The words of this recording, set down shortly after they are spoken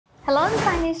Hello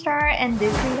Designistar, in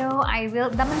this video I will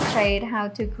demonstrate how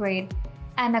to create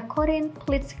an accordion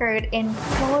pleat skirt in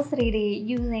Flow 3D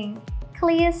using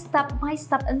clear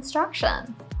step-by-step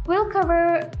instruction. We'll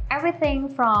cover everything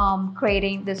from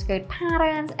creating the skirt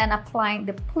patterns and applying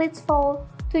the pleats fold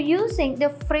to using the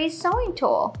free sewing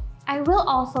tool. I will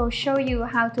also show you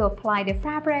how to apply the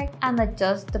fabric and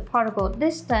adjust the particle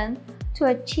distance to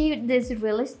achieve this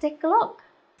realistic look.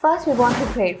 First, we want to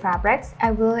create fabrics. I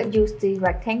will use the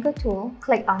rectangle tool,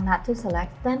 click on that to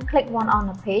select, then click one on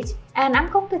the page, and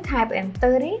I'm going to type in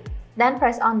 30, then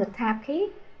press on the tab key,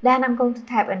 then I'm going to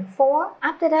type in 4.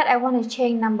 After that, I want to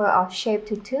change number of shape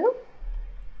to 2,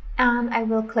 and I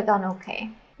will click on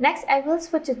OK. Next, I will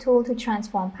switch the tool to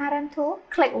transform pattern tool,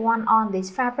 click one on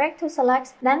this fabric to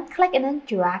select, then click and then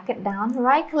drag it down,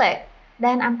 right click.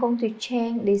 Then I'm going to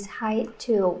change this height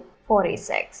to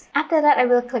 46. After that, I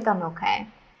will click on OK.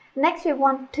 Next, we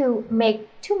want to make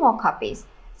 2 more copies.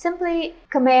 Simply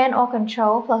Command or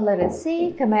Control plus letter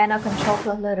C, Command or Control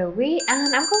plus letter V,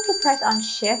 and I'm going to press on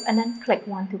Shift and then click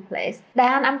one to place.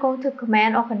 Then I'm going to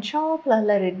Command or Control plus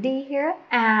letter D here,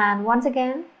 and once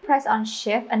again press on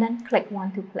Shift and then click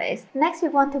one to place. Next, we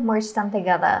want to merge them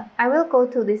together. I will go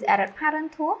to this Edit Pattern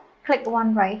tool, click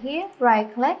one right here, right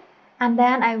click, and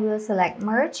then I will select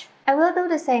Merge. I will do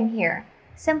the same here.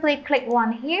 Simply click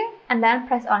one here and then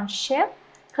press on Shift.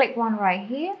 Click one right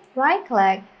here, right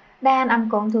click, then I'm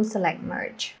going to select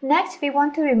merge. Next, we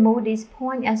want to remove this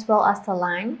point as well as the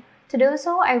line. To do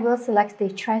so, I will select the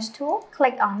trash tool,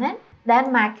 click on it,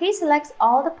 then my key selects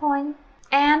all the point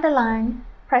and the line.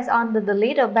 Press on the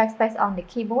delete or backspace on the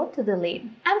keyboard to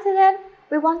delete. After that,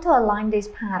 we want to align this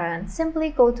pattern.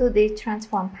 Simply go to the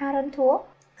transform pattern tool,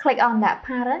 click on that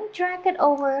pattern, drag it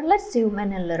over, let's zoom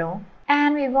in a little.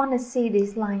 And we want to see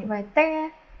this line right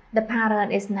there. The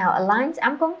pattern is now aligned.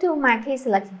 I'm going to my key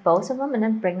select both of them and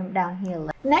then bring them down here.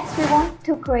 Next, we want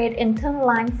to create internal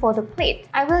line for the pleat.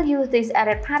 I will use this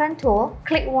Edit Pattern tool.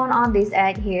 Click one on this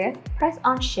edge here, press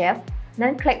on Shift,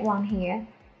 then click one here.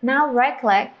 Now right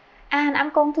click, and I'm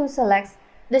going to select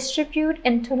Distribute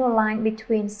Internal Line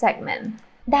Between Segments.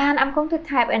 Then I'm going to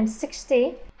type in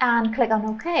 60 and click on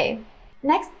OK.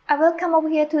 Next, I will come over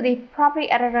here to the property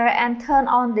editor and turn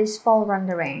on this fold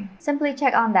rendering. Simply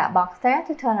check on that box there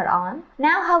to turn it on.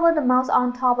 Now hover the mouse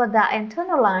on top of the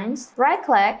internal lines, right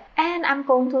click, and I'm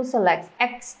going to select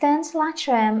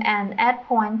Extend/Trim and Add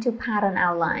Point to Pattern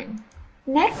Outline.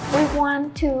 Next, we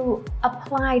want to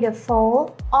apply the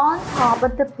fold on top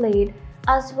of the pleat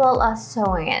as well as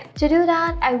sewing it. To do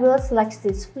that, I will select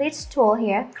this Pleats tool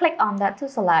here, click on that to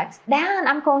select. Then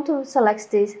I'm going to select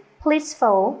this Pleats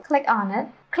fold, click on it,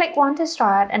 click one to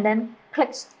start and then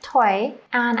click twice,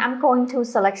 and I'm going to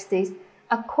select this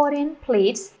Accordion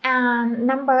Pleated and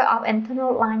number of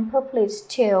internal line per pleat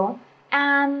 2,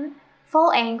 and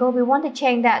fold angle we want to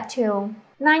change that to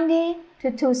 90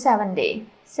 to 270.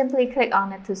 Simply click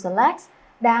on it to select,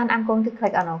 then I'm going to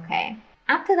click on OK.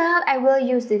 After that, I will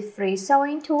use the free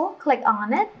sewing tool, click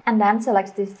on it, and then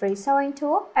select the free sewing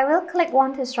tool. I will click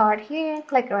one to start here,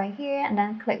 click right here, and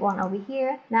then click one over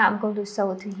here. Now I'm going to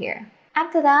sew to here.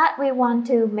 After that, we want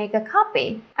to make a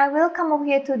copy. I will come over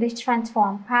here to this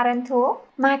transform pattern tool.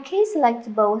 My key selects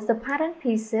both the pattern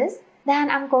pieces. Then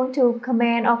I'm going to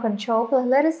Command or Control plus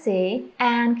letter C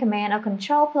and Command or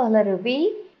Control plus letter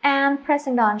V, and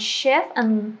pressing down Shift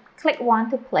and click one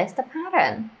to place the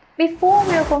pattern. Before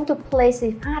we are going to place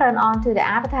the pattern onto the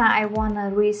avatar, I want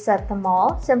to reset them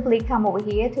all. Simply come over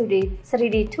here to the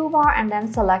 3D toolbar and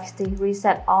then select the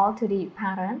Reset All to the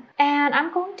pattern. And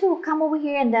I'm going to come over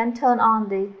here and then turn on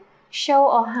the Show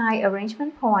or Hide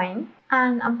Arrangement Point.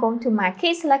 And I'm going to my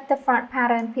key select the front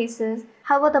pattern pieces,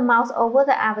 hover the mouse over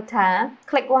the avatar,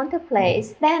 click one to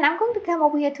place. Then I'm going to come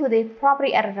over here to the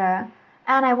property editor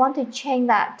and I want to change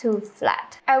that to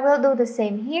flat. I will do the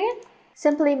same here.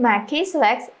 Simply my key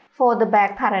selects for the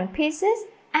back pattern pieces,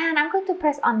 and I'm going to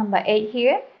press on number 8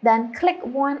 here, then click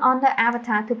one on the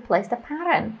avatar to place the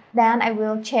pattern. Then I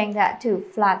will change that to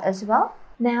flat as well.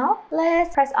 Now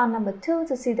let's press on number 2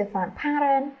 to see the front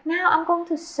pattern. Now I'm going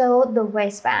to sew the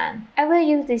waistband. I will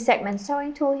use the segment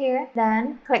sewing tool here,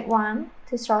 then click one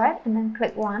to start and then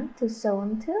click one to sew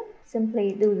into.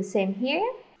 Simply do the same here.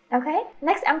 Okay,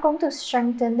 next I'm going to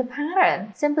strengthen the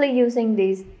pattern. Simply using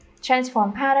these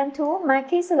Transform Pattern tool, my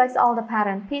key selects all the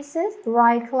pattern pieces,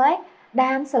 right click,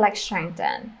 then select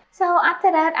Strengthen. So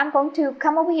after that, I'm going to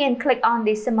come over here and click on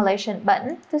the simulation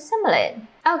button to simulate.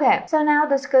 Okay, so now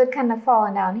the skirt kind of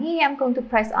falling down here. I'm going to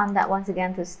press on that once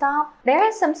again to stop. There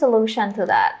is some solution to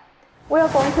that. we are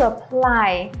going to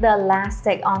apply the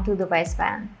elastic onto the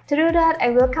waistband. To do that,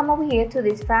 I will come over here to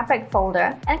this fabric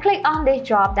folder and click on this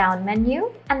drop down menu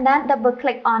and then double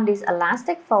click on this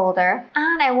elastic folder,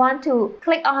 and I want to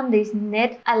click on this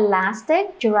knit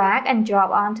elastic, drag and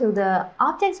drop onto the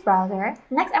objects browser.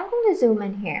 Next, I'm going to zoom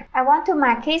in here. I want to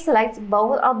marquee select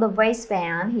both of the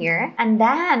waistband here and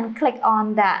then click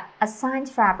on that assigned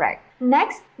fabric.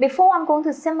 Next, before I'm going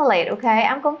to simulate, okay,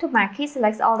 I'm going to marquee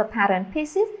select all the pattern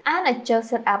pieces and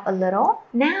adjust it up a little.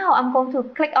 Now I'm going to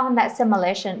click on that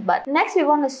simulation, but next we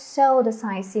want to sew the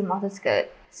side seam of the skirt.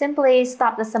 Simply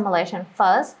stop the simulation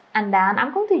first, and then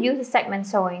I'm going to use the segment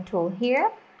sewing tool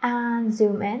here and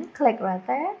zoom in, click right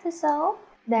there to sew.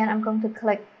 Then I'm going to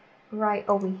click right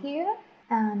over here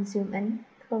and zoom in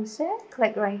closer,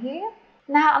 click right here.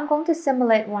 Now I'm going to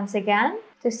simulate once again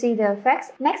to see the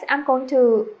effects. Next, I'm going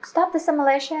to stop the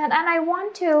simulation and I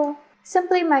want to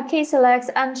simply marquee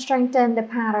select and strengthen the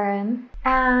pattern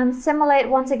and simulate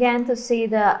once again to see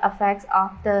the effects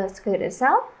of the skirt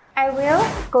itself. I will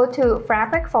go to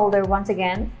fabric folder once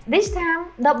again. This time,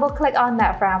 double click on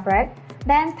that fabric,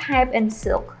 then type in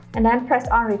silk and then press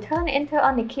on return enter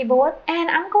on the keyboard,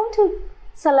 and I'm going to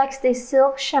select the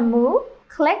silk chamois.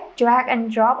 Click, drag and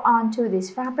drop onto this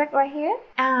fabric right here.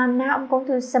 And now I'm going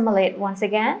to simulate once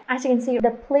again. As you can see,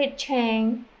 the pleat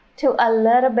change to a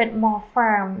little bit more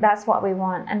firm. That's what we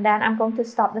want. And then I'm going to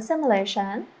stop the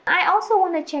simulation. I also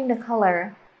want to change the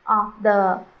color of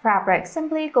the fabric.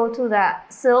 Simply go to the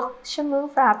silk chamois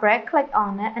fabric, click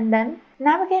on it, and then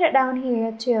navigate it down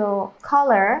here to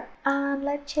color. And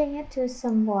let's change it to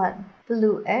somewhat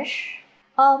bluish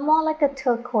or more like a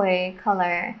turquoise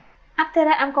color. After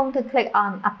that, I'm going to click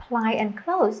on apply and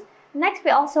close. Next, we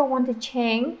also want to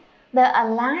change the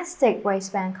elastic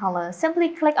waistband color. Simply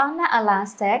click on the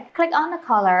elastic, click on the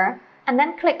color, and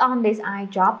then click on this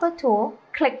eyedropper tool.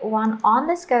 Click one on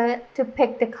the skirt to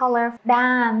pick the color.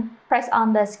 Then press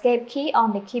on the escape key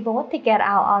on the keyboard to get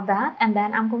out of that. And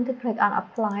then I'm going to click on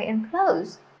apply and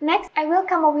close. Next, I will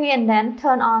come over here and then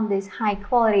turn on this high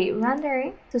quality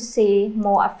rendering to see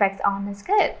more effects on the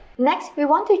skirt. Next, we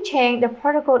want to change the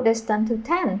particle distance to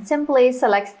 10. Simply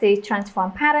select the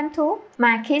transform pattern tool,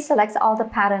 marquee select all the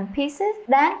pattern pieces,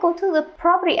 then go to the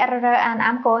property editor and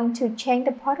I'm going to change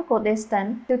the particle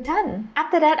distance to 10.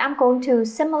 After that, I'm going to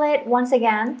simulate once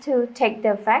again to take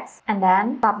the effects and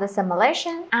then stop the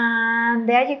simulation. And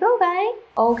there you go, guys.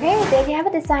 Okay, there you have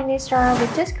a design style. We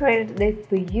just created this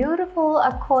beautiful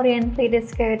accordion pleated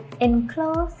skirt in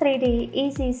close 3D,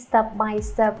 easy step by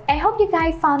step. I hope you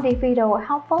guys found this video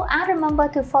helpful, and remember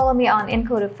to follow me on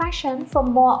Encoder Fashion for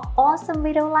more awesome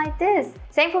videos like this.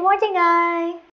 Thanks for watching, guys.